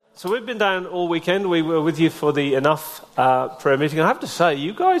So we've been down all weekend. We were with you for the Enough prayer meeting. I have to say,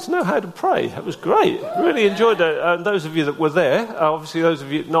 you guys know how to pray. It was great. Really enjoyed it. And those of you that were there, obviously those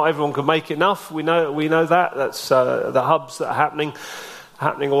of you, not everyone can make Enough. We know that. That's the hubs that are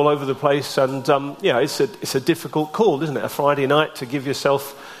happening all over the place. And it's a difficult call, isn't it? A Friday night to give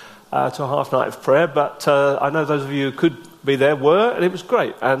yourself to a half night of prayer. But I know those of you who could be there were, and it was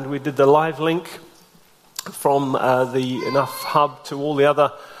great. And we did the live link from the Enough hub to all the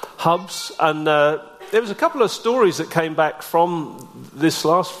other hubs, and there was a couple of stories that came back from this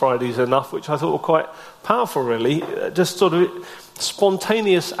last Friday's Enough, which I thought were quite powerful, really. Just sort of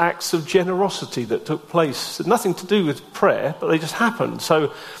spontaneous acts of generosity that took place. Nothing to do with prayer, but they just happened.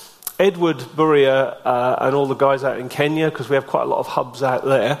 So Edward Buria and all the guys out in Kenya, because we have quite a lot of hubs out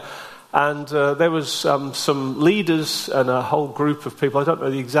there, and there was some leaders and a whole group of people, I don't know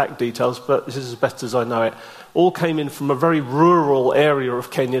the exact details, but this is as best as I know it, all came in from a very rural area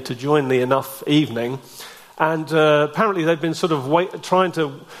of Kenya to join the Enough evening. And apparently they've been sort of trying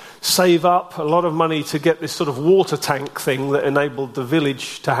to save up a lot of money to get this sort of water tank thing that enabled the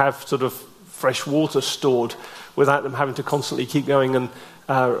village to have sort of fresh water stored without them having to constantly keep going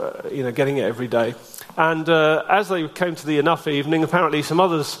and getting it every day. And as they came to the Enough evening, apparently some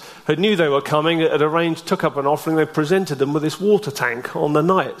others who knew they were coming had arranged, took up an offering, they presented them with this water tank on the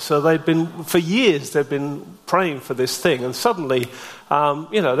night. So for years they've been praying for this thing, and suddenly,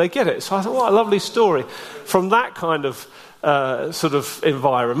 they get it. So I thought, what a lovely story from that kind of sort of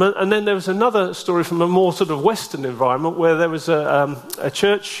environment. And then there was another story from a more sort of Western environment where there was a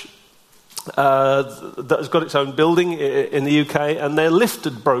church that has got its own building in the UK, and their lift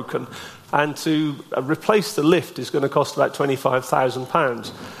had broken. And to replace the lift is going to cost about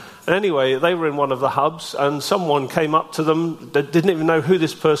 £25,000. And anyway, they were in one of the hubs, and someone came up to them that didn't even know who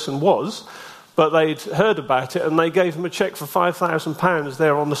this person was, but they'd heard about it, and they gave them a cheque for £5,000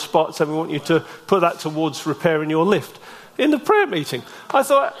 there on the spot, saying, we want you to put that towards repairing your lift. In the prayer meeting. I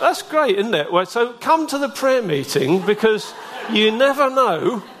thought, that's great, isn't it? Well, so come to the prayer meeting, because you never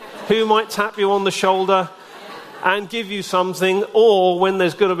know who might tap you on the shoulder and give you something, or when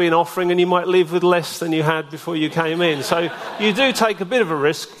there's going to be an offering and you might leave with less than you had before you came in. So you do take a bit of a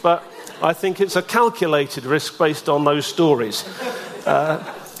risk, but I think it's a calculated risk based on those stories.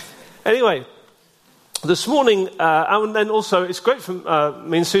 Anyway, this morning, and then also it's great for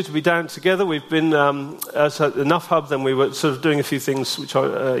me and Sue to be down together. We've been at Enough Hub, then we were sort of doing a few things which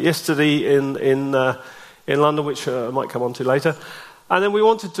yesterday in London, which I might come on to later. And then we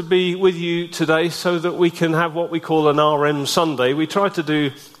wanted to be with you today so that we can have what we call an RM Sunday. We try to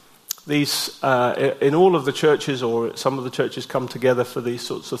do these in all of the churches, or some of the churches come together for these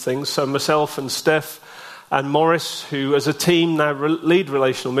sorts of things. So myself and Steph and Morris, who as a team now lead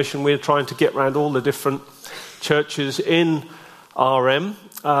Relational Mission, we're trying to get around all the different churches in RM.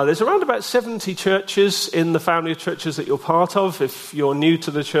 There's around about 70 churches in the family of churches that you're part of. If you're new to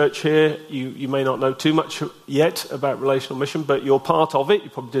the church here, you may not know too much yet about Relational Mission, but you're part of it.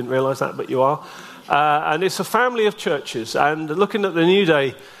 You probably didn't realise that, but you are. And it's a family of churches. And looking at the New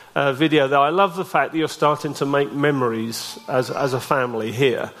Day video there, I love the fact that you're starting to make memories as a family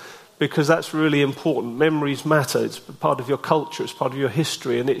here, because that's really important. Memories matter. It's part of your culture, it's part of your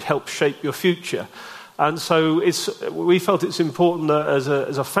history, and it helps shape your future. And so we felt it's important that as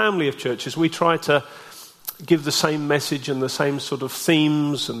a family of churches, we try to give the same message and the same sort of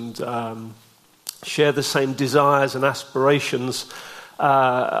themes and share the same desires and aspirations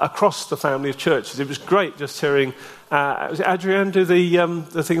across the family of churches. It was great just hearing Adrienne do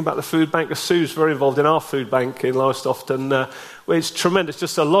the thing about the food bank. Sue's very involved in our food bank in Lowestoft, and it's tremendous.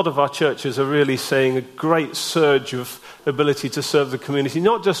 Just a lot of our churches are really seeing a great surge of ability to serve the community,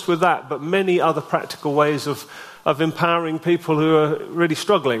 not just with that, but many other practical ways of empowering people who are really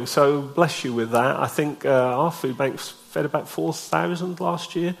struggling. So bless you with that. I think our food bank's fed about 4,000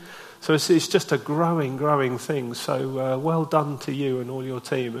 last year. So it's just a growing thing. So well done to you and all your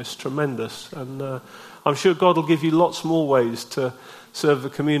team. It's tremendous. And I'm sure God will give you lots more ways to serve the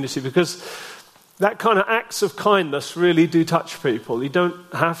community, because that kind of acts of kindness really do touch people. You don't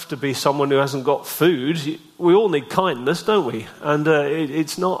have to be someone who hasn't got food. We all need kindness, don't we? And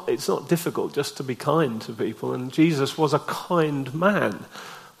it's not difficult just to be kind to people. And Jesus was a kind man.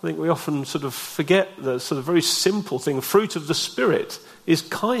 I think we often sort of forget the sort of very simple thing. Fruit of the Spirit is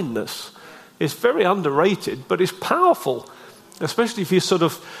kindness. It's very underrated, but it's powerful, especially if you're sort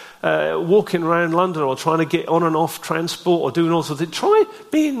of walking around London or trying to get on and off transport or doing all sorts of things. Try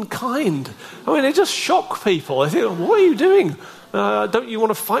being kind. I mean, it just shock people. They think, what are you doing? Don't you want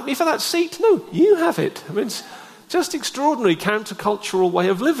to fight me for that seat? No, you have it. I mean, just extraordinary countercultural way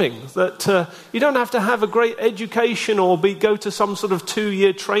of living, that you don't have to have a great education or go to some sort of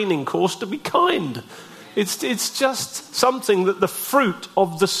 2-year training course to be kind. It's just something that the fruit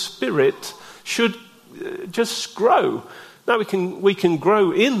of the Spirit should just grow. Now we can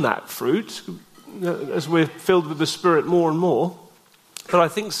grow in that fruit as we're filled with the Spirit more and more. But I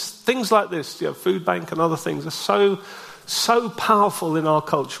think things like this, food bank and other things, are so powerful in our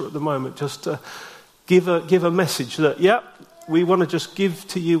culture at the moment. Just to give a message that, we want to just give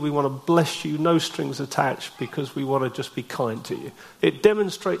to you, we want to bless you, no strings attached, because we want to just be kind to you. It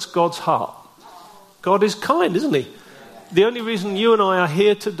demonstrates God's heart. God is kind, isn't he? The only reason you and I are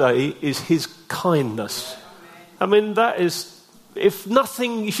here today is his kindness. I mean, that is, if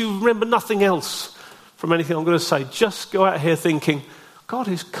you remember nothing else from anything I'm going to say, just go out here thinking, God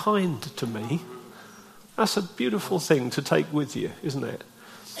is kind to me. That's a beautiful thing to take with you, isn't it?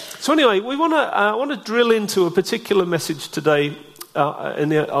 So anyway, I want to drill into a particular message today in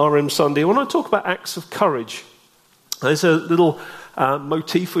the RM Sunday. I want to talk about acts of courage. There's a little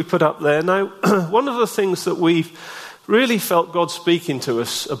motif we put up there. Now, one of the things that we've really felt God speaking to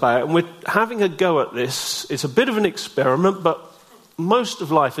us about, and we're having a go at this, it's a bit of an experiment, but most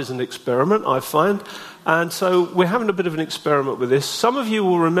of life is an experiment, I find. And so we're having a bit of an experiment with this. Some of you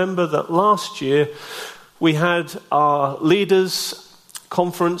will remember that last year we had our leaders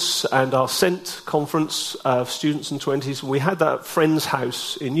conference and our SENT conference of students and 20s. We had that at Friends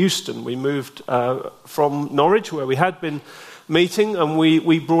House in Euston. We moved from Norwich, where we had been meeting, and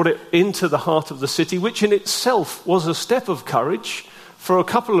we brought it into the heart of the city, which in itself was a step of courage for a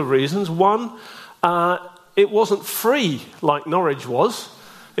couple of reasons. One, it wasn't free like Norwich was.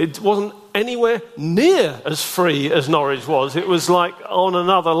 It wasn't anywhere near as free as Norwich was. It was like on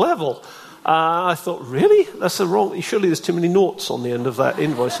another level. I thought, really? That's the wrong... Surely there's too many noughts on the end of that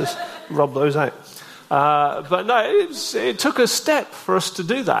invoice. Let's rub those out. But no, it took a step for us to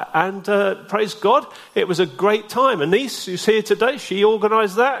do that. And praise God, it was a great time. Anise, who's here today, she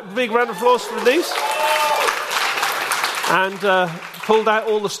organised that. Big round of applause for Anise. And pulled out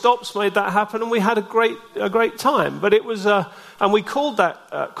all the stops, made that happen, and we had a great time. But it was... and we called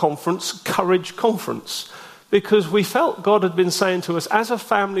that conference Courage Conference, because we felt God had been saying to us, as a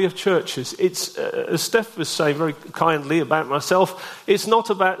family of churches, it's, as Steph was saying very kindly about myself, it's not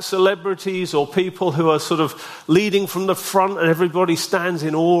about celebrities or people who are sort of leading from the front and everybody stands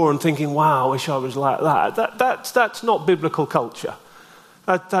in awe and thinking, wow, I wish I was like that. That's not biblical culture.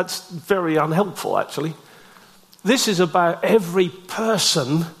 That's very unhelpful, actually. This is about every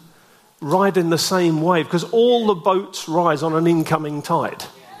person riding the same wave, because all the boats rise on an incoming tide.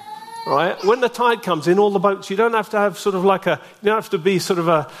 Right? When the tide comes in, all the boats, you don't have to have sort of like you don't have to be sort of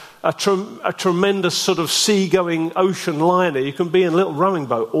a tremendous sort of sea-going ocean liner. You can be in a little rowing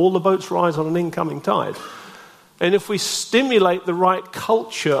boat. All the boats rise on an incoming tide. And if we stimulate the right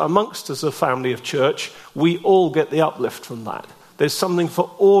culture amongst us, a family of church, we all get the uplift from that. There's something for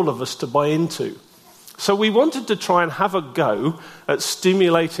all of us to buy into. So we wanted to try and have a go at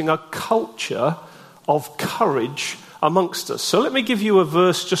stimulating a culture of courage amongst us. So let me give you a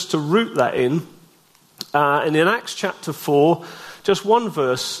verse just to root that in. And in Acts chapter 4, just one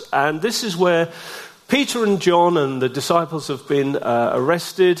verse, and this is where Peter and John and the disciples have been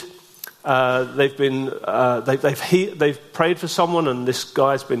arrested. They've prayed for someone, and this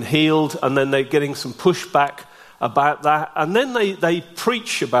guy's been healed, and then they're getting some pushback about that, and then they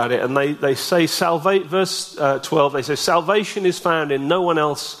preach about it, and they say, verse 12, they say, salvation is found in no one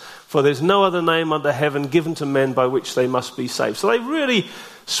else, for there's no other name under heaven given to men by which they must be saved. So they really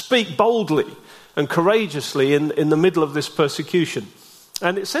speak boldly and courageously in the middle of this persecution.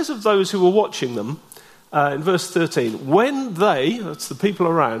 And it says of those who were watching them, in verse 13, when they, that's the people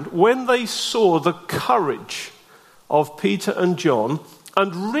around, when they saw the courage of Peter and John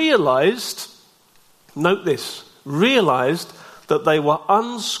and realized, note this, realized that they were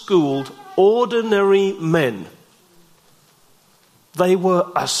unschooled, ordinary men, they were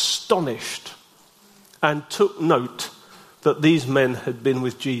astonished and took note that these men had been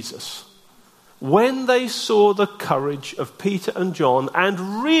with Jesus. When they saw the courage of Peter and John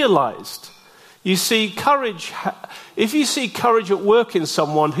and realized, you see, courage, if you see courage at work in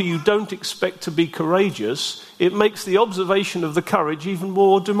someone who you don't expect to be courageous, it makes the observation of the courage even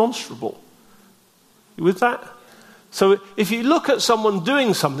more demonstrable. You with that? So if you look at someone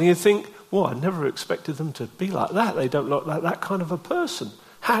doing something, you think, well, I never expected them to be like that. They don't look like that kind of a person.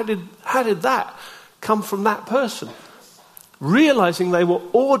 How did that come from that person? Realizing they were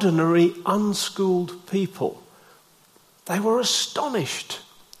ordinary, unschooled people. They were astonished.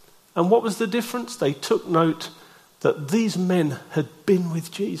 And what was the difference? They took note that these men had been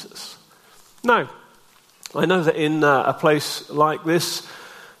with Jesus. Now, I know that in a place like this,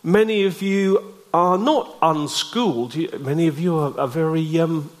 many of you are not unschooled. Many of you are very,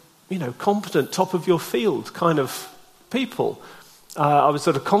 competent, top of your field kind of people. I was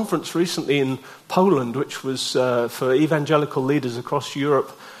at a conference recently in Poland, which was for evangelical leaders across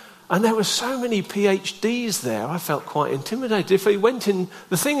Europe, and there were so many PhDs there. I felt quite intimidated. If they went in,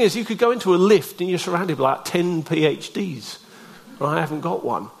 the thing is, you could go into a lift and you're surrounded by like 10 PhDs. Well, I haven't got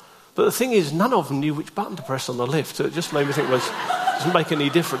one. But the thing is, none of them knew which button to press on the lift. So it just made me think, it doesn't make any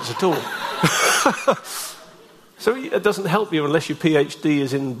difference at all. So it doesn't help you unless your PhD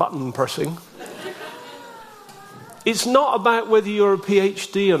is in button pressing. It's not about whether you're a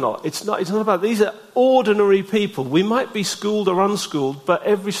PhD or not. It's not about, these are ordinary people. We might be schooled or unschooled, but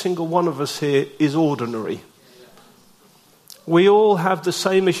every single one of us here is ordinary. We all have the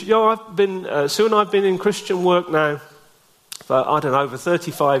same issue. Sue and I have been in Christian work now for, over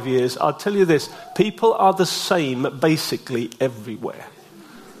 35 years. I'll tell you this, people are the same basically everywhere.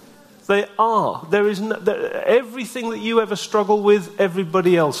 They are. Everything that you ever struggle with,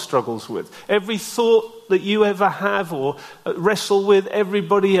 everybody else struggles with. Every thought that you ever have or wrestle with,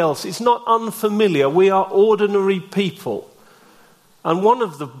 everybody else. It's not unfamiliar. We are ordinary people. And one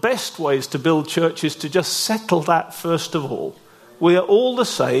of the best ways to build church is to just settle that first of all. We are all the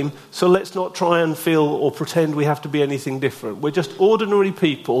same, so let's not try and feel or pretend we have to be anything different. We're just ordinary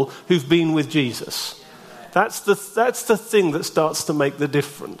people who've been with Jesus. That's the thing that starts to make the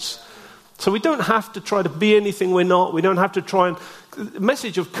difference. So we don't have to try to be anything we're not. We don't have to try and... The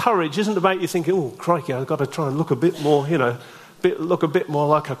message of courage isn't about you thinking, oh, crikey, I've got to try and look a bit more, look a bit more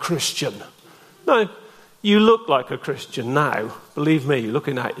like a Christian. No, you look like a Christian now. Believe me,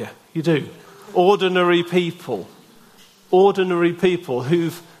 looking at you. You do. Ordinary people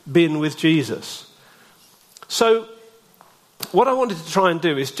who've been with Jesus. So what I wanted to try and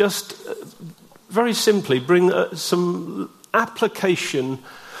do is just very simply bring some application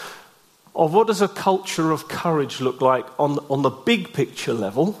of what does a culture of courage look like on the big picture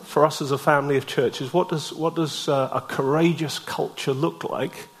level for us as a family of churches. What does a courageous culture look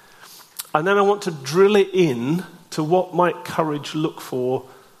like? And then I want to drill it in to what might courage look for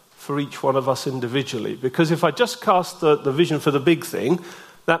each one of us individually. Because if I just cast the vision for the big thing,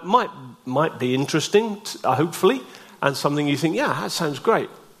 that might be interesting, hopefully, and something you think, yeah, that sounds great.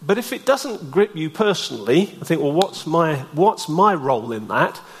 But if it doesn't grip you personally, I think, well, what's my role in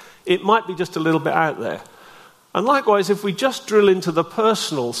that? It might be just a little bit out there. And likewise, if we just drill into the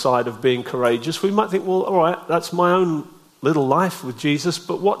personal side of being courageous, we might think, well, all right, that's my own little life with Jesus,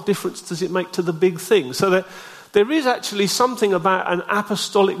 but what difference does it make to the big thing? So that there is actually something about an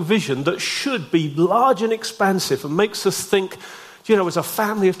apostolic vision that should be large and expansive and makes us think, as a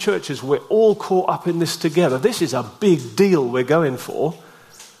family of churches, we're all caught up in this together. This is a big deal we're going for.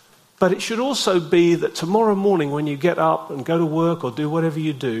 But it should also be that tomorrow morning when you get up and go to work or do whatever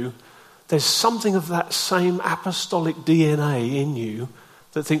you do, there's something of that same apostolic DNA in you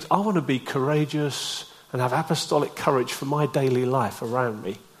that thinks, I want to be courageous and have apostolic courage for my daily life around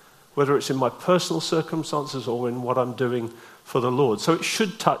me, whether it's in my personal circumstances or in what I'm doing for the Lord. So it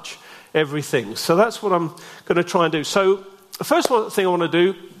should touch everything. So that's what I'm going to try and do. So the first thing I want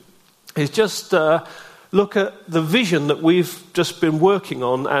to do is just... look at the vision that we've just been working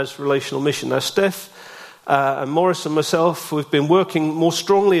on as Relational Mission. Now, Steph and Morris and myself, we've been working more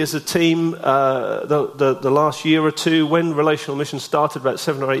strongly as a team the last year or two. When Relational Mission started about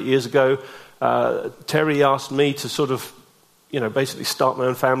 7 or 8 years ago, Terry asked me to sort of, basically start my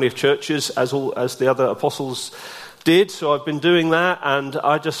own family of churches as the other apostles did. So I've been doing that, and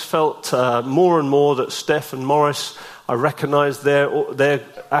I just felt more and more that Steph and Morris, I recognised their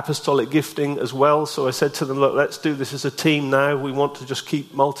apostolic gifting as well. So I said to them, look, let's do this as a team now. We want to just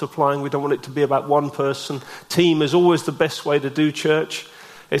keep multiplying. We don't want it to be about one person. Team is always the best way to do church.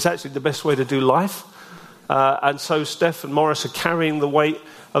 It's actually the best way to do life. And so Steph and Morris are carrying the weight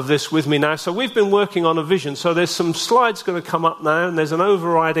of this with me now. So we've been working on a vision. So there's some slides going to come up now, and there's an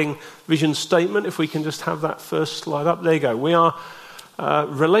overriding vision statement. If we can just have that first slide up. There you go. We are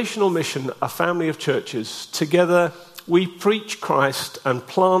Relational Mission, a family of churches. Together, we preach Christ and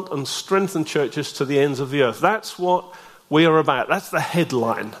plant and strengthen churches to the ends of the earth. That's what we are about. That's the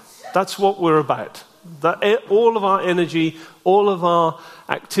headline. That's what we're about. All of our energy, all of our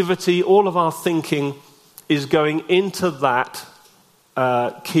activity, all of our thinking is going into that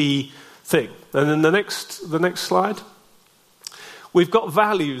key thing. And then the next slide. We've got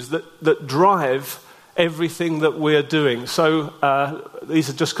values that drive everything that we're doing. So these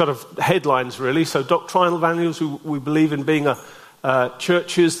are just kind of headlines, really. So doctrinal values, we believe in being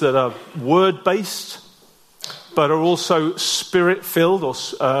churches that are word-based, but are also spirit-filled or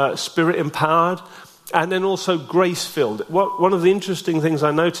spirit-empowered. and then also grace-filled. One of the interesting things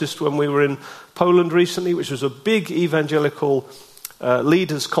I noticed when we were in Poland recently, which was a big evangelical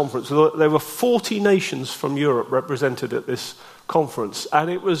leaders conference, there were 40 nations from Europe represented at this conference,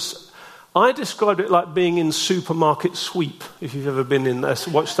 and I described it like being in Supermarket Sweep, if you've ever been in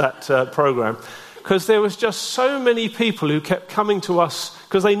watched that program, because there was just so many people who kept coming to us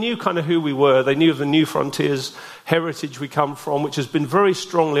because they knew kind of who we were. They knew of the New Frontiers heritage we come from, which has been very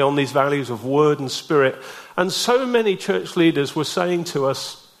strongly on these values of word and spirit. And so many church leaders were saying to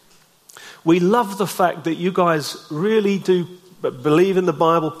us, we love the fact that you guys really do believe in the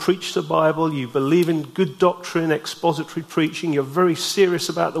Bible, preach the Bible, you believe in good doctrine, expository preaching, you're very serious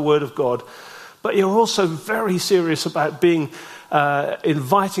about the Word of God, but you're also very serious about being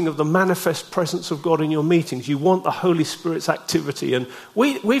inviting of the manifest presence of God in your meetings. You want the Holy Spirit's activity, and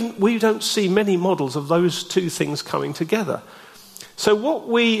we don't see many models of those two things coming together. So what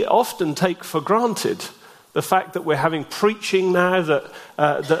we often take for granted, the fact that we're having preaching now, that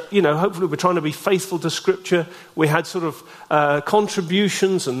hopefully we're trying to be faithful to Scripture. We had sort of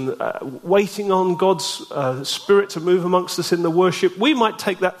contributions and waiting on God's Spirit to move amongst us in the worship. We might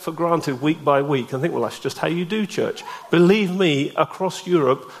take that for granted week by week and think, well, that's just how you do church. Believe me, across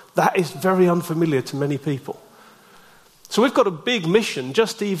Europe, that is very unfamiliar to many people. So we've got a big mission,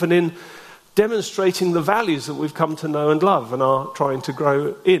 just even in demonstrating the values that we've come to know and love and are trying to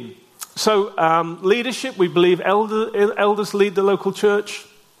grow in. So leadership, we believe elders lead the local church.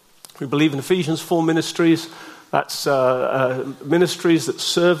 We believe in Ephesians 4 ministries. That's ministries that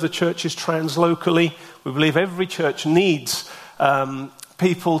serve the churches translocally. We believe every church needs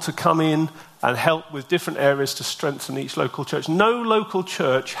people to come in and help with different areas to strengthen each local church. No local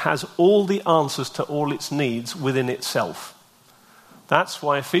church has all the answers to all its needs within itself. That's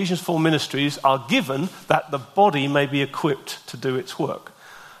why Ephesians 4 ministries are given that the body may be equipped to do its work.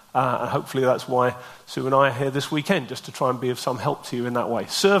 And hopefully that's why Sue and I are here this weekend, just to try and be of some help to you in that way.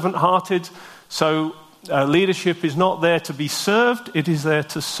 Servant-hearted, so leadership is not there to be served, it is there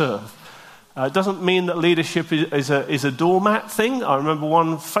to serve. It doesn't mean that leadership is a doormat thing. I remember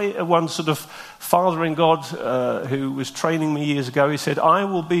one sort of father in God who was training me years ago. He said, I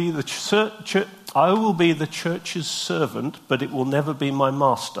will be the church's servant, but it will never be my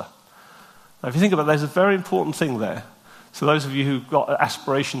master. Now, if you think about it, there's a very important thing there. So those of you who've got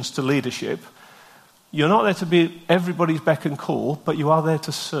aspirations to leadership, you're not there to be everybody's beck and call, but you are there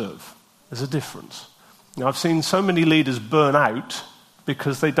to serve. There's a difference. Now, I've seen so many leaders burn out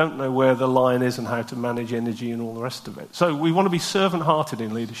because they don't know where the line is and how to manage energy and all the rest of it. So we want to be servant-hearted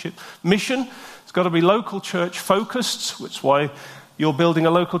in leadership. Mission, it's got to be local church focused, which is why you're building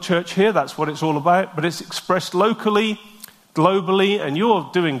a local church here. That's what it's all about. But it's expressed locally, globally, and you're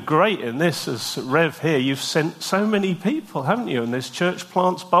doing great in this as Rev here. You've sent so many people, haven't you? And there's church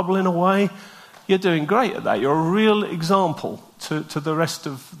plants bubbling away. You're doing great at that. You're a real example to the rest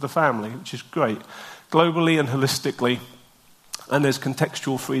of the family, which is great. Globally and holistically. And there's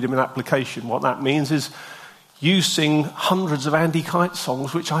contextual freedom in application. What that means is you sing hundreds of Andy Kite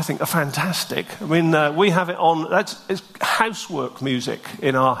songs, which I think are fantastic. I mean, we have it on, it's housework music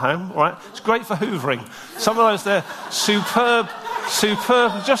in our home, right? It's great for hoovering. Some of those, they're superb,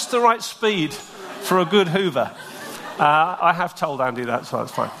 just the right speed for a good hoover. I have told Andy that, so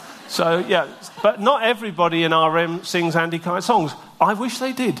that's fine. So, yeah, but not everybody in RM sings Andy Kite songs. I wish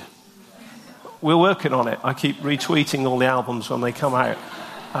they did. We're working on it. I keep retweeting all the albums when they come out.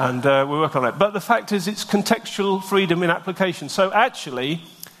 And we work on it. But the fact is, it's contextual freedom in application. So actually,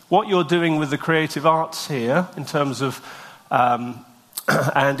 what you're doing with the creative arts here, in terms of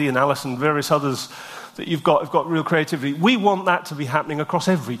Andy and Alice and various others that you've got real creativity, we want that to be happening across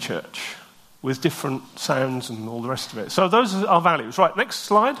every church with different sounds and all the rest of it. So those are our values. Right, next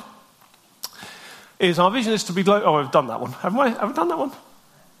slide. Our vision is to be... Oh, I've done that one. Have I done that one?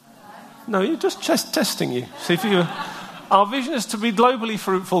 No, you're just testing you. See if you... Our vision is to be globally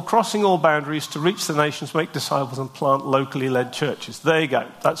fruitful, crossing all boundaries, to reach the nations, make disciples, and plant locally led churches. There you go.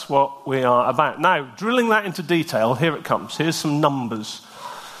 That's what we are about. Now, drilling that into detail, here it comes. Here's some numbers.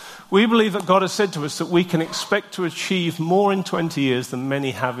 We believe that God has said to us that we can expect to achieve more in 20 years than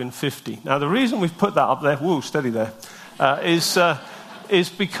many have in 50. Now, the reason we've put that up there, whoa, steady there, is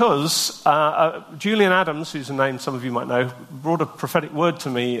because Julian Adams, who's a name some of you might know, brought a prophetic word to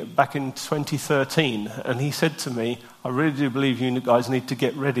me back in 2013. And he said to me, I really do believe you guys need to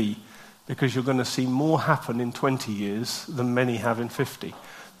get ready because you're going to see more happen in 20 years than many have in 50.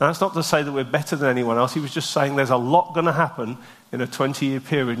 Now, that's not to say that we're better than anyone else. He was just saying there's a lot going to happen in a 20-year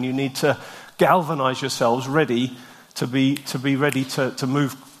period, and you need to galvanize yourselves ready to be ready to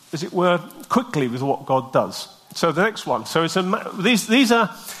move, as it were, quickly with what God does. So the next one. So these are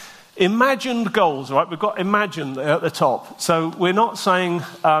Imagined goals, right? We've got imagine at the top. So we're not saying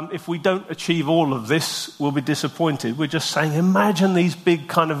if we don't achieve all of this, we'll be disappointed. We're just saying imagine these big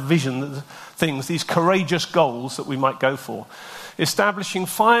kind of vision things, these courageous goals that we might go for. Establishing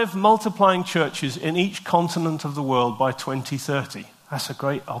 5 multiplying churches in each continent of the world by 2030. That's a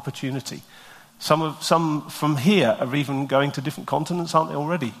great opportunity. Some from here are even going to different continents, aren't they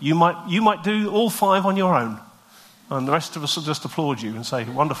already? You might do all 5 on your own. And the rest of us will just applaud you and say,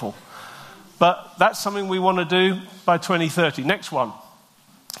 wonderful. But that's something we want to do by 2030. Next one.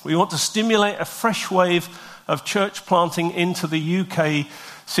 We want to stimulate a fresh wave of church planting into the UK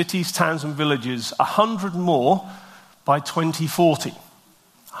cities, towns and villages. 100 more by 2040.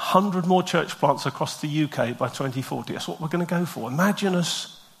 100 more church plants across the UK by 2040. That's what we're going to go for. Imagine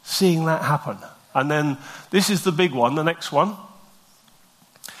us seeing that happen. And then this is the big one, the next one.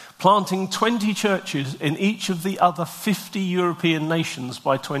 Planting 20 churches in each of the other 50 European nations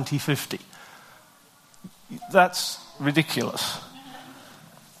by 2050. That's ridiculous.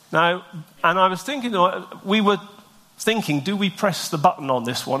 Now, and I was thinking, we were thinking, do we press the button on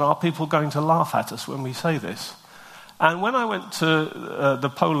this one? Are people going to laugh at us when we say this? And when I went to the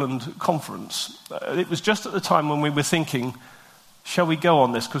Poland conference, it was just at the time when we were thinking, shall we go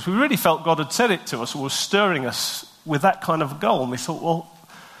on this? Because we really felt God had said it to us, or was stirring us with that kind of a goal. And we thought, well,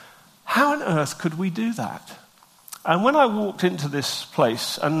 how on earth could we do that? And when I walked into this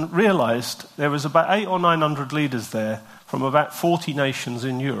place and realized there was about 800 or 900 leaders there from about 40 nations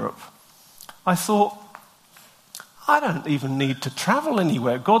in Europe, I thought, I don't even need to travel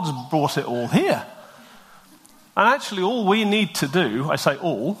anywhere. God's brought it all here. And actually all we need to do, I say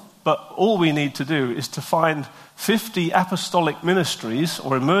all, but all we need to do is to find 50 apostolic ministries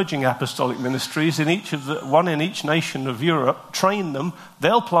or emerging apostolic ministries one in each nation of Europe, train them,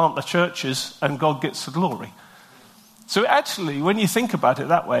 they'll plant the churches and God gets the glory. So actually, when you think about it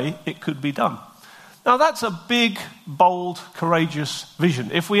that way, it could be done. Now that's a big, bold, courageous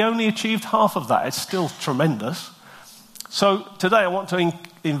vision. If we only achieved half of that, it's still tremendous. So today I want to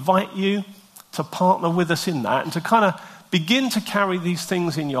invite you to partner with us in that and to kind of begin to carry these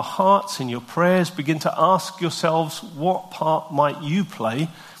things in your hearts, in your prayers. Begin to ask yourselves, what part might you play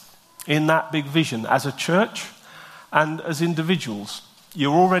in that big vision as a church and as individuals?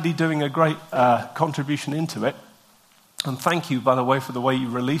 You're already doing a great contribution into it. And thank you, by the way, for the way you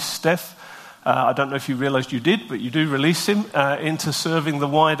released Steph. I don't know if you realized you did, but you do release him into serving the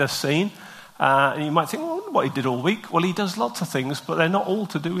wider scene. And you might think, well, what he did all week. Well, he does lots of things, but they're not all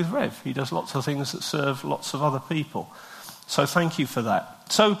to do with Rev. He does lots of things that serve lots of other people. So thank you for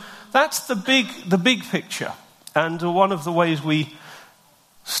that. So that's the big picture. And one of the ways we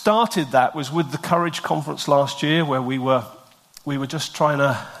started that was with the Courage Conference last year, where we were just trying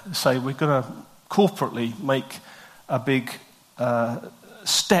to say we're going to corporately make a big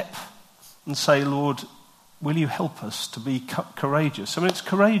step and say, Lord, will you help us to be courageous? I mean, it's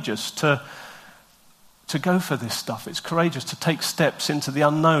courageous to go for this stuff. It's courageous to take steps into the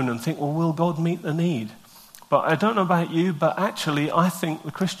unknown and think, well, will God meet the need? But I don't know about you, but actually I think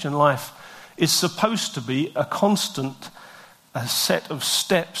the Christian life is supposed to be a constant set of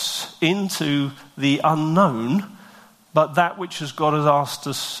steps into the unknown, but that which God has asked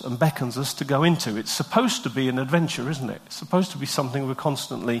us and beckons us to go into. It's supposed to be an adventure, isn't it? It's supposed to be something we're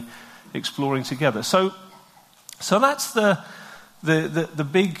constantly exploring together. So that's the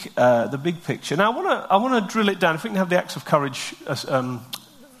big picture. Now I want to drill it down. If we can have the Acts of Courage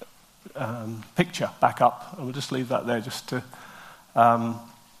picture back up, and we'll just leave that there just to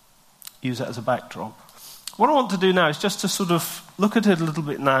use it as a backdrop. What I want to do now is just to sort of look at it a little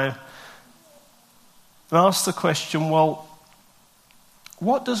bit now and ask the question, well,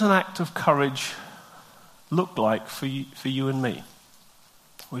 what does an act of courage look like for you and me?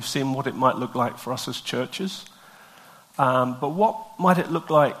 We've seen what it might look like for us as churches, but what might it look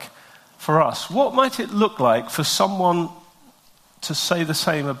like for us? What might it look like for someone to say the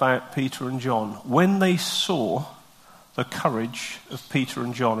same about Peter and John when they saw the courage of Peter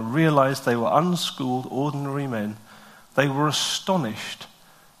and John and realized they were unschooled, ordinary men? They were astonished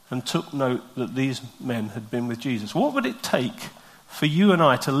and took note that these men had been with Jesus. What would it take for you and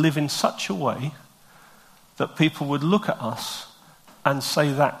I to live in such a way that people would look at us and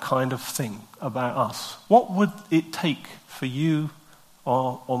say that kind of thing about us? What would it take for you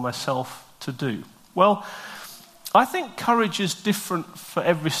or myself to do? Well, I think courage is different for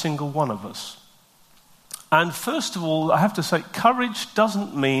every single one of us. And first of all, I have to say, courage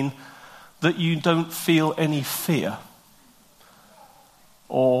doesn't mean that you don't feel any fear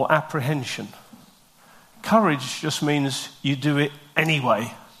or apprehension. Courage just means you do it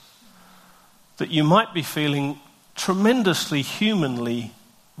anyway. That you might be feeling tremendously humanly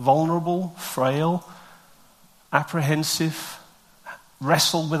vulnerable, frail, apprehensive,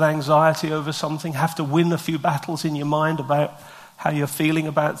 wrestle with anxiety over something, have to win a few battles in your mind about how you're feeling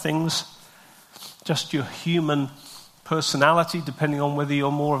about things, just your human personality, depending on whether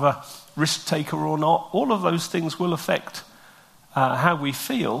you're more of a risk taker or not, all of those things will affect how we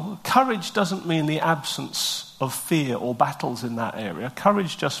feel. Courage doesn't mean the absence of fear or battles in that area.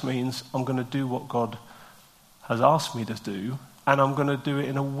 Courage just means I'm going to do what God has asked me to do, and I'm going to do it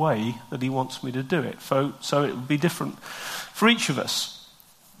in a way that he wants me to do it. So it will be different for each of us.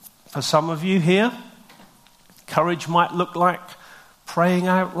 For some of you here, courage might look like praying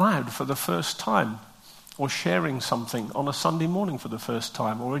out loud for the first time, or sharing something on a Sunday morning for the first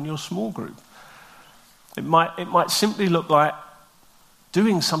time, or in your small group. It might simply look like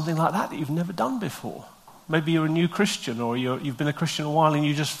doing something like that you've never done before. Maybe you're a new Christian, or you've been a Christian a while and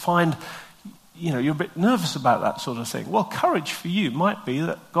you just find, you're a bit nervous about that sort of thing. Well, courage for you might be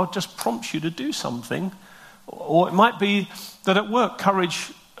that God just prompts you to do something, or it might be that at work,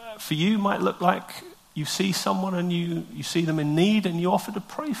 courage for you might look like you see someone and you see them in need and you offer to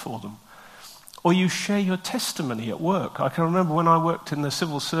pray for them. Or you share your testimony at work. I can remember when I worked in the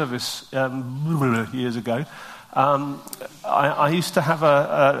civil service years ago, I used to have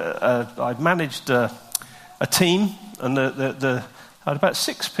I'd managed a team, and I had about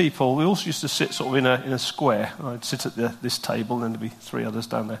 6 people. We also used to sit sort of in a square. I'd sit at this table, and there'd be 3 others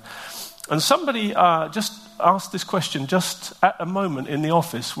down there. And somebody just asked this question just at a moment in the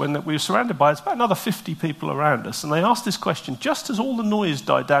office when we were surrounded by, it's about another 50 people around us, and they asked this question just as all the noise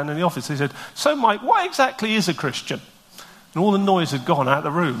died down in the office. They said, "So Mike, what exactly is a Christian?" And all the noise had gone out of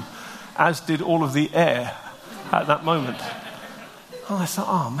the room, as did all of the air at that moment. And I thought,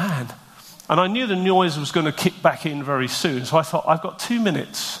 oh man. And I knew the noise was going to kick back in very soon, so I thought, I've got 2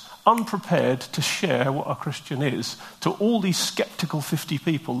 minutes unprepared to share what a Christian is to all these skeptical 50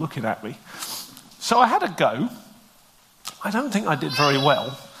 people looking at me. So I had a go. I don't think I did very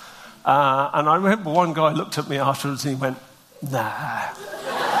well. And I remember one guy looked at me afterwards and he went, "Nah."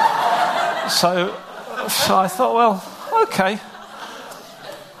 So I thought, well, okay.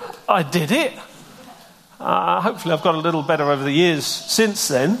 I did it. Hopefully I've got a little better over the years since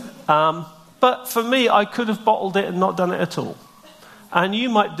then. But for me, I could have bottled it and not done it at all. And you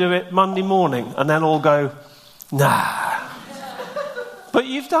might do it Monday morning and then all go, "Nah." But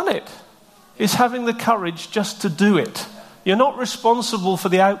you've done it. It's having the courage just to do it. You're not responsible for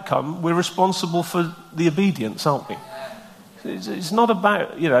the outcome. We're responsible for the obedience, aren't we? It's not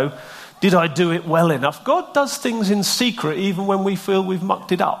about, did I do it well enough? God does things in secret even when we feel we've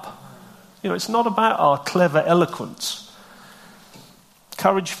mucked it up. It's not about our clever eloquence.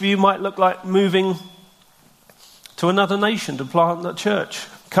 Courage for you might look like moving to another nation to plant a church.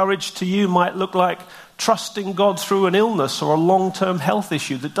 Courage to you might look like trusting God through an illness or a long-term health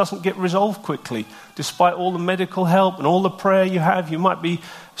issue that doesn't get resolved quickly. Despite all the medical help and all the prayer you have, you might be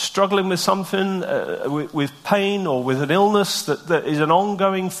struggling with something, with pain or with an illness that is an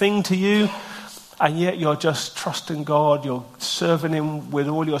ongoing thing to you, and yet you're just trusting God, you're serving him with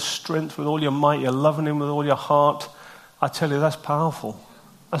all your strength, with all your might, you're loving him with all your heart. I tell you, that's powerful.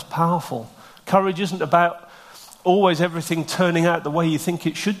 That's powerful. Courage isn't about always everything turning out the way you think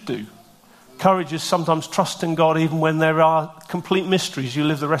it should do. Courage is sometimes trusting God even when there are complete mysteries you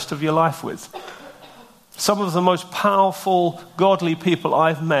live the rest of your life with. Some of the most powerful, godly people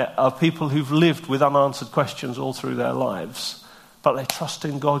I've met are people who've lived with unanswered questions all through their lives. But they trust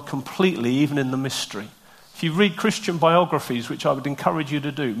in God completely, even in the mystery. If you read Christian biographies, which I would encourage you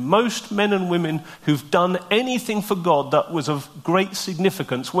to do, most men and women who've done anything for God that was of great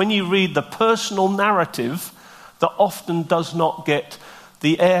significance, when you read the personal narrative that often does not get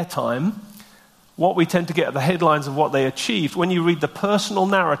the airtime, what we tend to get are the headlines of what they achieved. When you read the personal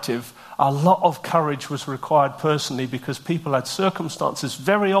narrative, a lot of courage was required personally because people had circumstances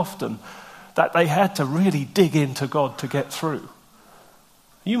very often that they had to really dig into God to get through.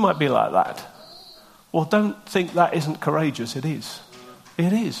 You might be like that. Well, don't think that isn't courageous. It is.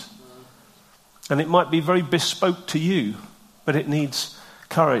 It is. And it might be very bespoke to you, but it needs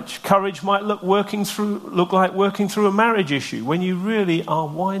courage. Courage might look like working through a marriage issue when you really are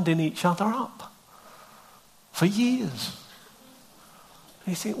winding each other up for years.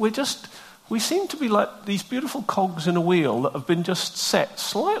 You think we seem to be like these beautiful cogs in a wheel that have been just set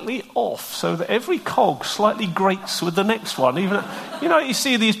slightly off so that every cog slightly grates with the next one. Even, you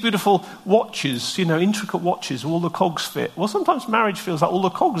see these beautiful watches, intricate watches, all the cogs fit. Well, sometimes marriage feels like all the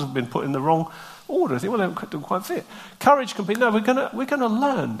cogs have been put in the wrong order. I think, well, they don't quite fit. Courage can be, no, we're going to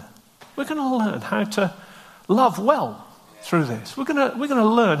learn. We're going to learn how to love well through this. We're going to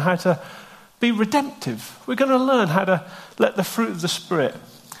learn how to be redemptive. We're going to learn how to let the fruit of the Spirit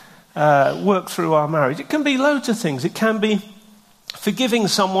work through our marriage. It can be loads of things. It can be forgiving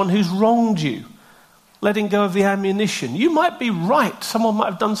someone who's wronged you, letting go of the ammunition. You might be right. Someone might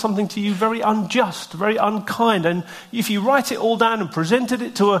have done something to you very unjust, very unkind. And if you write it all down and presented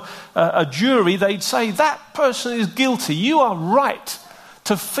it to a jury, they'd say, that person is guilty. You are right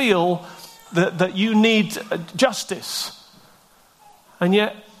to feel that you need justice. And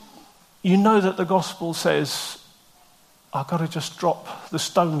yet, you know that the gospel says, I've got to just drop the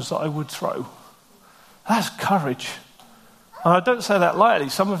stones that I would throw. That's courage. And I don't say that lightly.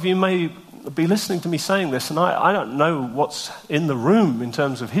 Some of you may be listening to me saying this, and I don't know what's in the room in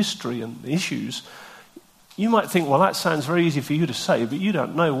terms of history and issues. You might think, well, that sounds very easy for you to say, but you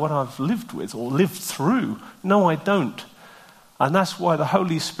don't know what I've lived with or lived through. No, I don't. And that's why the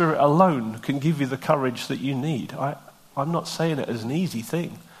Holy Spirit alone can give you the courage that you need. I'm not saying it as an easy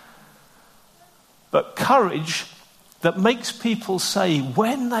thing. But courage that makes people say,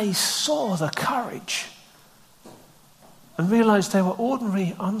 when they saw the courage and realized they were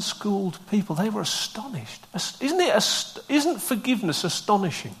ordinary, unschooled people, they were astonished. Isn't forgiveness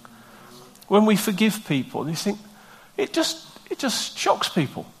astonishing? When we forgive people, and you think, it just shocks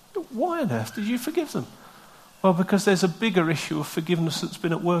people. Why on earth did you forgive them? Well, because there's a bigger issue of forgiveness that's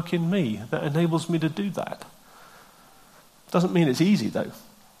been at work in me that enables me to do that. Doesn't mean it's easy, though.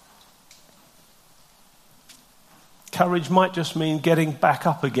 Courage might just mean getting back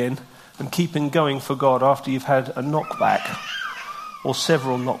up again and keeping going for God after you've had a knockback or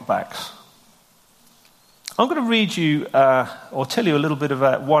several knockbacks. I'm going to read you or tell you a little bit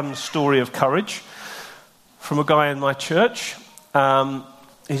about one story of courage from a guy in my church.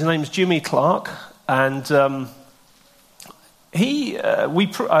 His name's Jimmy Clark, and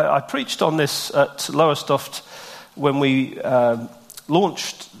I preached on this at Lowestoft when we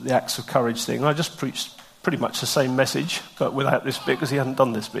launched the Acts of Courage thing. I just preached pretty much the same message, but without this bit, because he hadn't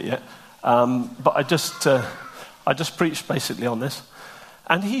done this bit yet. But I just preached basically on this.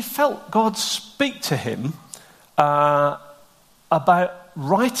 And he felt God speak to him about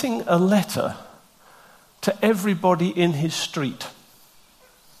writing a letter to everybody in his street.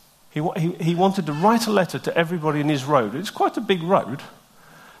 He wanted to write a letter to everybody in his road. It's quite a big road.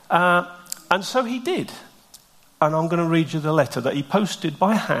 And so he did. And I'm going to read you the letter that he posted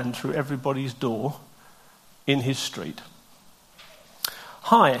by hand through everybody's door in his street.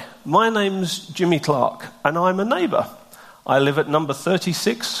 Hi, my name's Jimmy Clark, and I'm a neighbour. I live at number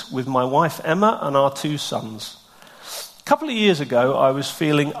 36 with my wife Emma and our 2 sons. A couple of years ago, I was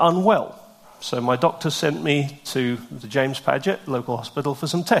feeling unwell, so my doctor sent me to the James Paget local hospital for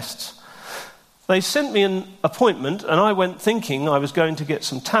some tests. They sent me an appointment, and I went thinking I was going to get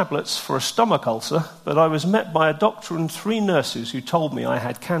some tablets for a stomach ulcer, but I was met by a doctor and 3 nurses who told me I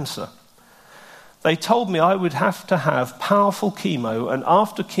had cancer. They told me I would have to have powerful chemo, and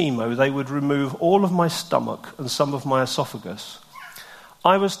after chemo they would remove all of my stomach and some of my esophagus.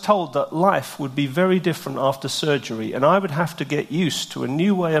 I was told that life would be very different after surgery, and I would have to get used to a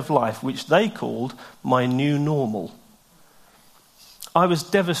new way of life, which they called my new normal. I was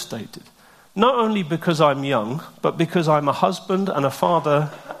devastated, not only because I'm young, but because I'm a husband and a father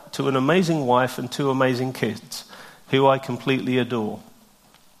to an amazing wife and 2 amazing kids, who I completely adore.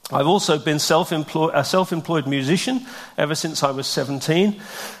 I've also been a self-employed musician ever since I was 17.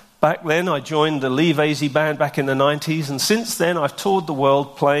 Back then, I joined the Lee Vasey band back in the 90s, and since then, I've toured the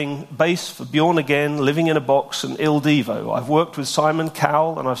world playing bass for Bjorn Again, Living in a Box, and Il Divo. I've worked with Simon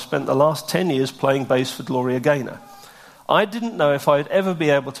Cowell, and I've spent the last 10 years playing bass for Gloria Gaynor. I didn't know if I'd ever be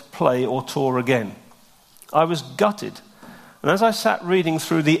able to play or tour again. I was gutted. And as I sat reading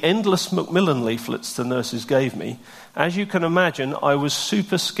through the endless Macmillan leaflets the nurses gave me, as you can imagine, I was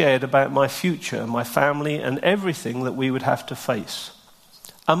super scared about my future, my family, and everything that we would have to face.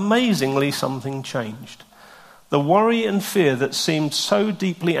 Amazingly, something changed. The worry and fear that seemed so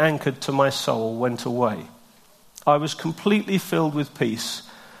deeply anchored to my soul went away. I was completely filled with peace,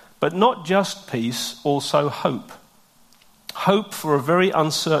 but not just peace, also hope. Hope for a very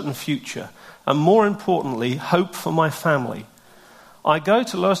uncertain future, and more importantly, hope for my family. I go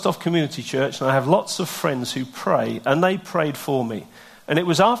to Lowestoft Community Church and I have lots of friends who pray, and they prayed for me. And it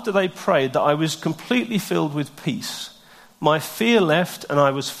was after they prayed that I was completely filled with peace. My fear left and I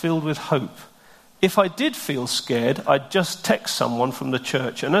was filled with hope. If I did feel scared, I'd just text someone from the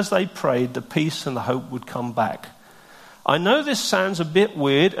church, and as they prayed, the peace and the hope would come back. I know this sounds a bit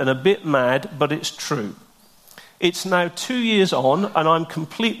weird and a bit mad, but it's true. It's now 2 years on and I'm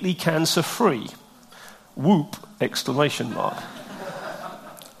completely cancer-free. Whoop! Exclamation mark.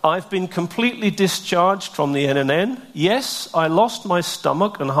 I've been completely discharged from the NNN. Yes, I lost my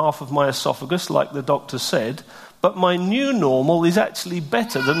stomach and half of my esophagus, like the doctor said, but my new normal is actually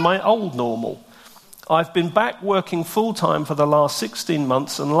better than my old normal. I've been back working full-time for the last 16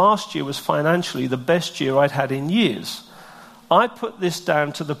 months, and last year was financially the best year I'd had in years. I put this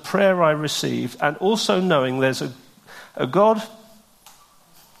down to the prayer I received, and also knowing there's a God...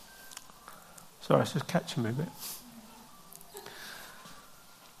 Sorry, it's just catching me a bit.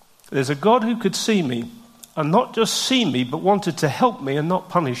 There's a God who could see me, and not just see me, but wanted to help me and not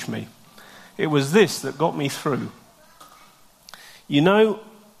punish me. It was this that got me through. You know,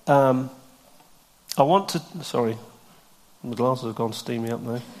 I want to... Sorry, my glasses have gone steamy up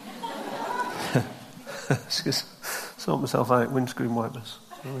now. Just sort myself out, windscreen wipers.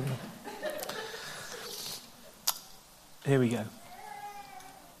 Here we go.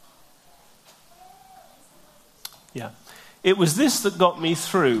 Yeah. It was this that got me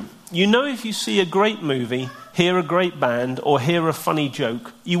through. You know, if you see a great movie, hear a great band, or hear a funny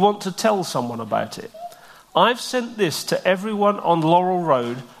joke, you want to tell someone about it. I've sent this to everyone on Laurel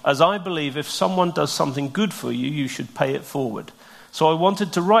Road, as I believe if someone does something good for you, you should pay it forward. So I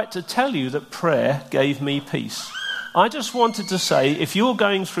wanted to write to tell you that prayer gave me peace. I just wanted to say, if you're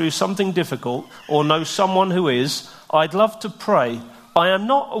going through something difficult, or know someone who is, I'd love to pray. I am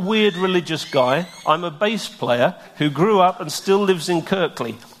not a weird religious guy. I'm a bass player who grew up and still lives in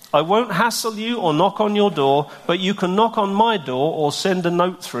Kirkley. I won't hassle you or knock on your door, but you can knock on my door or send a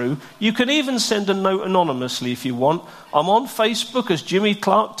note through. You can even send a note anonymously if you want. I'm on Facebook as Jimmy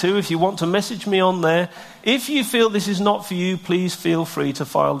Clark too, if you want to message me on there. If you feel this is not for you, please feel free to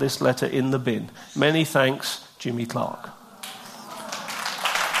file this letter in the bin. Many thanks, Jimmy Clark.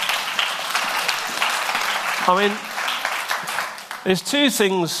 I mean, there's two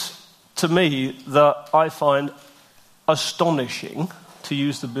things to me that I find astonishing, to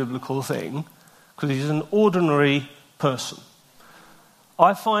use the biblical thing, because he's an ordinary person.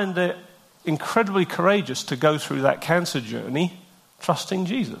 I find it incredibly courageous to go through that cancer journey trusting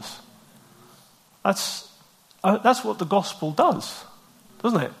Jesus. That's what the gospel does,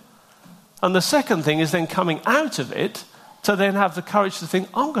 doesn't it? And the second thing is then coming out of it to then have the courage to think,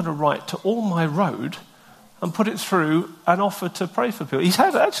 I'm going to write to all my road and put it through and offer to pray for people. He's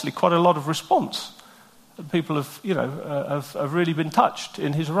had actually quite a lot of response. People have really been touched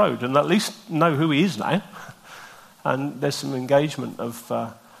in his road and at least know who he is now. And there's some engagement of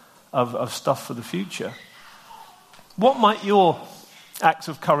stuff for the future. What might your acts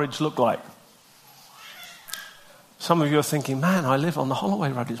of courage look like? Some of you are thinking, man, I live on the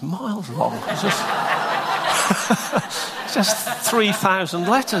Holloway Road. It's miles long. It's just 3,000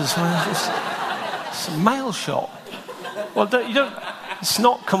 letters. It's a mail shop. Well, it's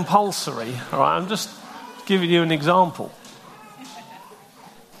not compulsory, all right? I'm just giving you an example.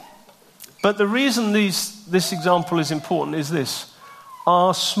 But the reason this example is important is this.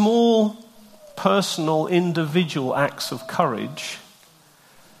 Our small, personal, individual acts of courage,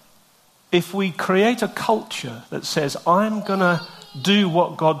 if we create a culture that says, I'm going to do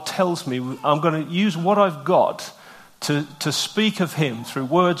what God tells me, I'm going to use what I've got to speak of him through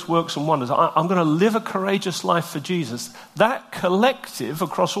words, works and wonders. I'm going to live a courageous life for Jesus. That collective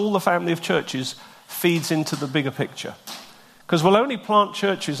across all the family of churches feeds into the bigger picture. Because we'll only plant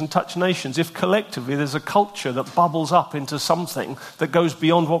churches and touch nations if collectively there's a culture that bubbles up into something that goes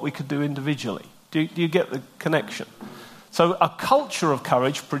beyond what we could do individually. Do you get the connection? So a culture of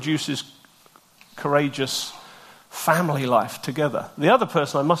courage produces courageous family life together. The other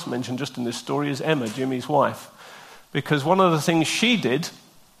person I must mention just in this story is Emma, Jimmy's wife. Because one of the things she did,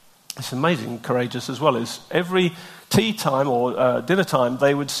 it's amazing, courageous as well, is every tea time or dinner time,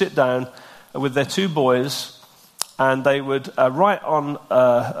 they would sit down with their two boys and they would write on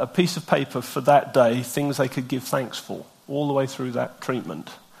a piece of paper for that day things they could give thanks for all the way through that treatment.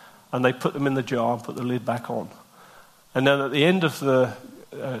 And they put them in the jar and put the lid back on. And then at the end of the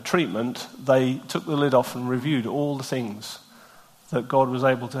treatment, they took the lid off and reviewed all the things that God was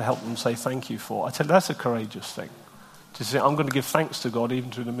able to help them say thank you for. I tell you, that's a courageous thing. To say, I'm going to give thanks to God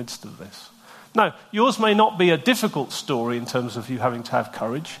even through the midst of this. Now, yours may not be a difficult story in terms of you having to have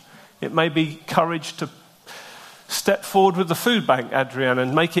courage. It may be courage to step forward with the food bank, Adrian,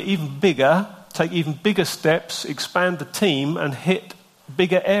 and make it even bigger, take even bigger steps, expand the team and hit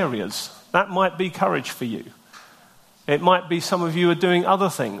bigger areas. That might be courage for you. It might be some of you are doing other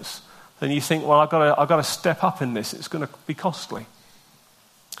things. Then you think, well, I've got to step up in this. It's going to be costly.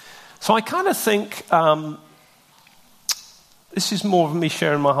 So I kind of think this is more of me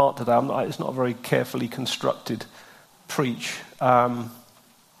sharing my heart today. It's not a very carefully constructed preach.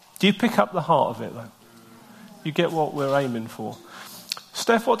 Do you pick up the heart of it, though? You get what we're aiming for.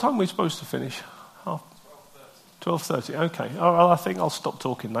 Steph, what time are we supposed to finish? 12:30. Okay. I think I'll stop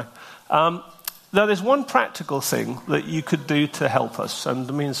talking now. Now, there's one practical thing that you could do to help us,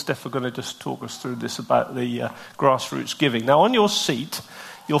 and me and Steph are going to just talk us through this about the grassroots giving. Now, on your seat,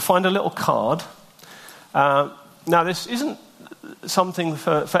 you'll find a little card. Now, this isn't something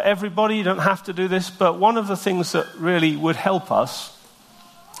for everybody. You don't have to do this, but one of the things that really would help us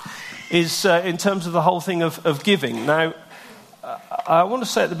is in terms of the whole thing of giving. Now, I want to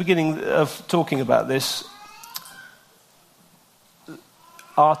say at the beginning of talking about this,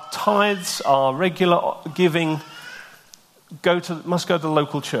 our tithes, our regular giving, must go to the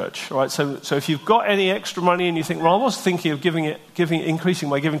local church, right? So if you've got any extra money and you think, well, I was thinking of increasing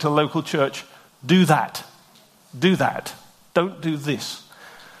my giving to the local church, do that. Do that. Don't do this.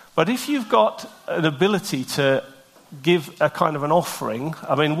 But if you've got an ability to give a kind of an offering,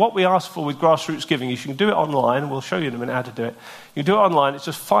 I mean, what we ask for with grassroots giving is you can do it online. We'll show you in a minute how to do it. You can do it online. It's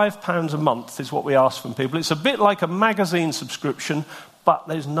just £5 a month is what we ask from people. It's a bit like a magazine subscription, but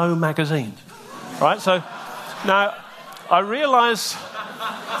there's no magazine, right? So now I realise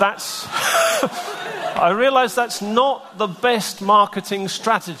that's not the best marketing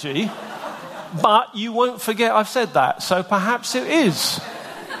strategy, but you won't forget I've said that. So perhaps it is.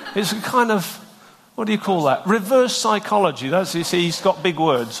 It's a kind of, what do you call that? Reverse psychology. You see, he's got big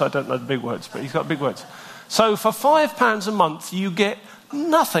words. I don't know the big words, but he's got big words. So for £5 a month, you get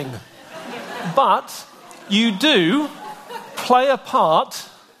nothing, but you do play a part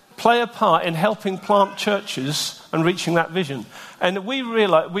in helping plant churches and reaching that vision. And we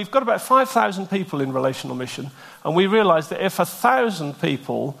realize we've got about 5,000 people in Relational Mission, and we realized that if 1,000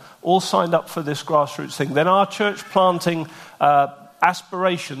 people all signed up for this grassroots thing, then our church planting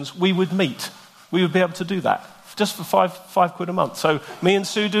aspirations, we would meet. We would be able to do that just for five quid a month. So me and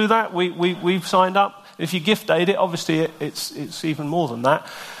Sue do that. We've signed up. If you gift aid it, obviously it's even more than that.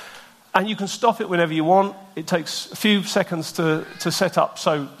 And you can stop it whenever you want. It takes a few seconds to set up.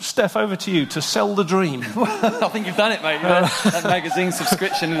 So, Steph, over to you to sell the dream. I think you've done it, mate. That magazine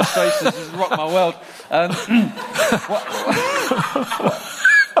subscription illustrations has rocked my world.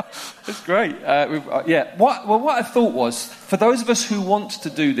 It's great. What I thought was, for those of us who want to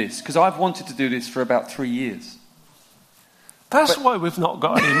do this, because I've wanted to do this for about 3 years. That's why we've not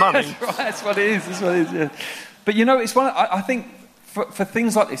got any money. That's right. That's what it is. Yeah. But you know, it's one. I think. For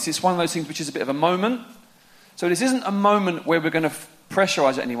things like this, it's one of those things which is a bit of a moment. So this isn't a moment where we're going to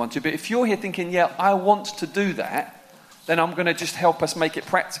pressurize anyone to. But if you're here thinking, yeah, I want to do that, then I'm going to just help us make it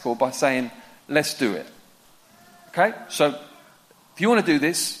practical by saying, let's do it. Okay? So if you want to do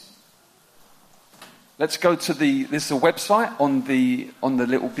this, let's go to this is a website on the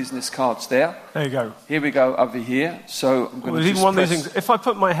little business cards there. There you go. Here we go over here. So I'm going to just one of these things. If I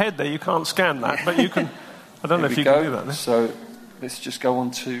put my head there, you can't scan that, but you can. I don't know if you can do that. Then. So let's just go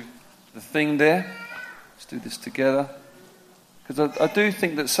on to the thing there. Let's do this together. Because I do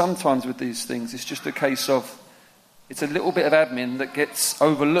think that sometimes with these things, it's just a case of, it's a little bit of admin that gets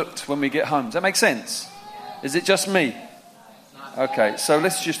overlooked when we get home. Does that make sense? Is it just me? Okay, so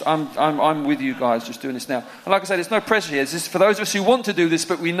let's just, I'm with you guys just doing this now. And like I said, there's no pressure here. This is for those of us who want to do this,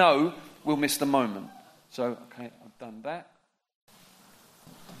 but we know we'll miss the moment. So, okay, I've done that.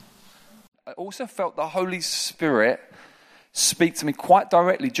 I also felt the Holy Spirit speak to me quite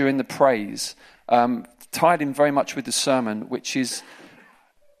directly during the praise, tied in very much with the sermon, which is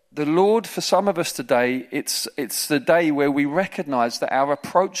the Lord, for some of us today, it's the day where we recognize that our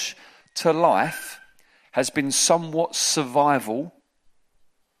approach to life has been somewhat survival,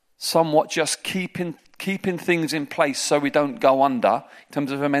 somewhat just keeping things in place so we don't go under, in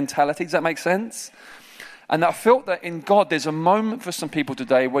terms of a mentality. Does that make sense? And I felt that in God, there's a moment for some people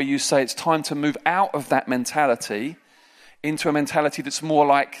today where you say it's time to move out of that mentality into a mentality that's more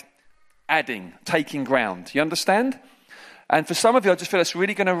like adding, taking ground. You understand? And for some of you, I just feel it's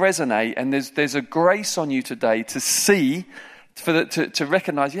really going to resonate, and there's a grace on you today to see, to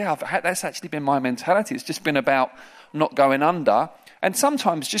recognize, yeah, that's actually been my mentality. It's just been about not going under. And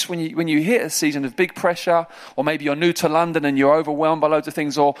sometimes just when you hit a season of big pressure, or maybe you're new to London and you're overwhelmed by loads of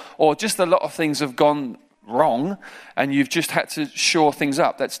things, or just a lot of things have gone wrong and you've just had to shore things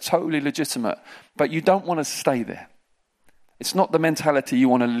up, that's totally legitimate. But you don't want to stay there. It's not the mentality you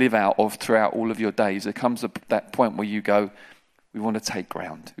want to live out of throughout all of your days. There comes that point where you go, we want to take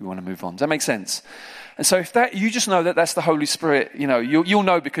ground. We want to move on. Does that make sense? And so if that, you just know that that's the Holy Spirit, you know, you'll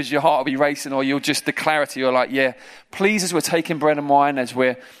know because your heart will be racing, or you'll just, the clarity, you're like, yeah, please, as we're taking bread and wine, as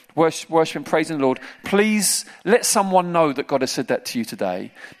we're worshiping, praising the Lord, please let someone know that God has said that to you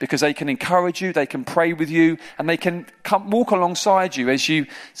today, because they can encourage you, they can pray with you, and they can walk alongside you as you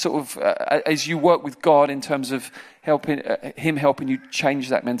as you work with God in terms of Him helping you change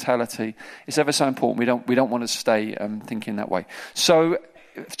that mentality. It's ever so important. We don't want to stay thinking that way. So,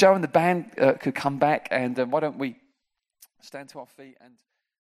 if Joe and the band could come back, and why don't we stand to our feet and